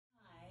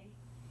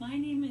My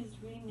name is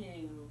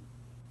Reenu.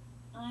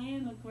 I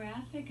am a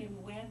graphic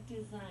and web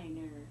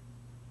designer.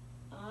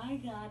 I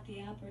got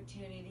the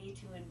opportunity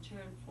to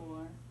intern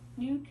for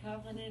New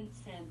Covenant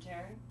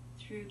Center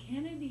through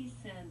Kennedy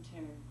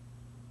Center.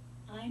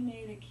 I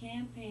made a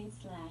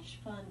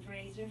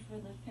campaign/fundraiser for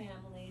the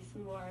families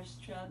who are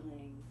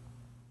struggling.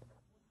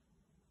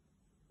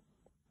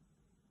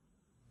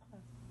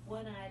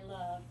 What I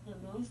love the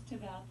most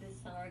about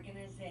this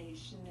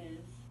organization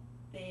is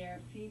they are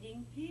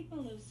feeding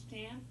people of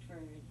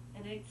Stanford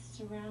and its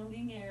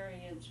surrounding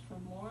areas for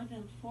more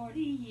than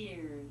 40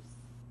 years.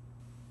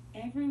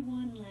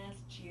 Everyone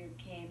last year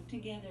came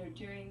together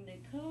during the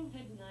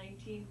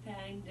COVID-19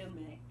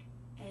 pandemic,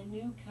 and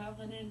New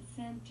Covenant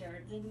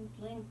Center didn't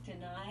blink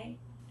an eye.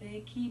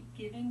 They keep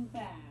giving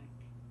back.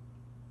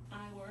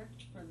 I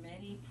worked for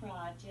many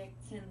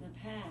projects in the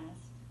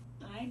past.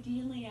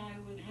 Ideally, I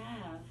would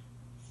have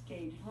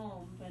stayed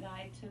home, but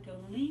I took a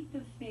leap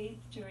of faith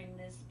during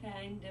this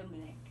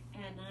pandemic,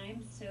 and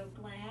I'm so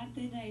glad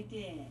that I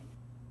did.